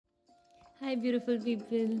Hi, beautiful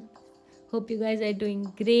people. Hope you guys are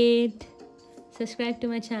doing great. Subscribe to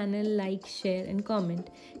my channel, like, share, and comment.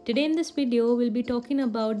 Today, in this video, we'll be talking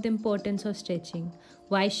about the importance of stretching.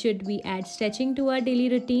 Why should we add stretching to our daily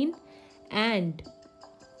routine? And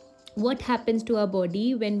what happens to our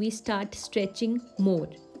body when we start stretching more?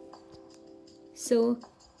 So,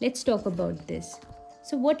 let's talk about this.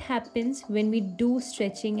 So, what happens when we do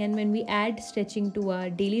stretching and when we add stretching to our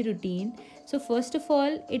daily routine? So, first of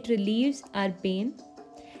all, it relieves our pain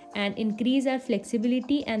and increase our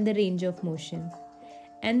flexibility and the range of motion.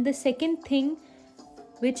 And the second thing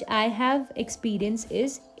which I have experienced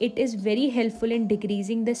is it is very helpful in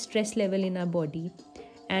decreasing the stress level in our body,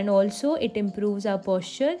 and also it improves our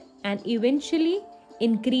posture and eventually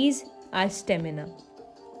increase our stamina.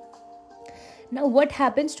 Now, what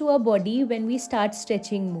happens to our body when we start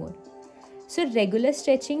stretching more? So, regular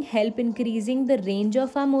stretching help increasing the range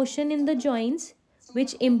of our motion in the joints,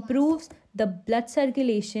 which improves the blood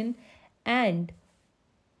circulation, and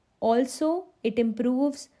also it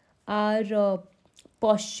improves our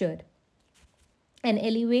posture and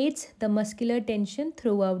alleviates the muscular tension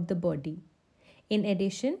throughout the body. In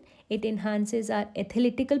addition, it enhances our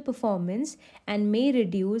athletical performance and may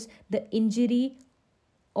reduce the injury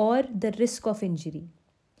or the risk of injury.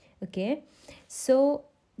 Okay, so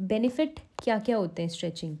benefit क्या क्या होते हैं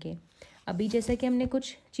stretching के? अभी जैसा कि हमने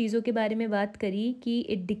कुछ चीज़ों के बारे में बात करी कि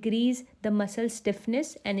it decrease the muscle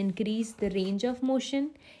stiffness and increase the range of motion,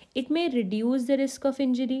 it may reduce the risk of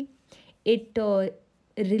injury, it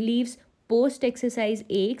relieves post exercise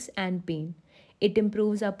aches and pain, it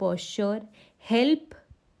improves our posture, help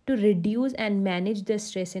to reduce and manage the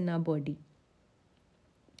stress in our body,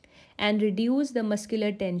 and reduce the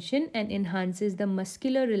muscular tension and enhances the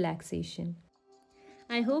muscular relaxation.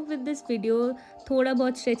 I hope with this video थोड़ा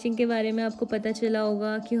बहुत stretching के बारे में आपको पता चला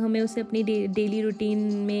होगा कि हमें उसे अपनी डेली रूटीन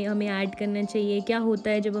में हमें ऐड करना चाहिए, क्या होता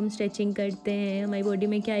है जब हम स्ट्रेचिंग करते हैं, हमारी बॉडी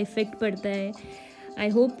में क्या इफ़ेक्ट पड़ता है. आई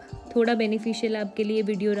होप थोड़ा बेनिफिशियल आपके लिए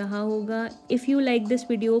वीडियो रहा होगा. If you like this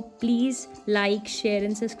video please like, share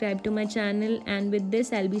and subscribe to my channel, and with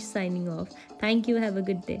this I will be signing off. Thank you. Have a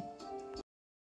good day.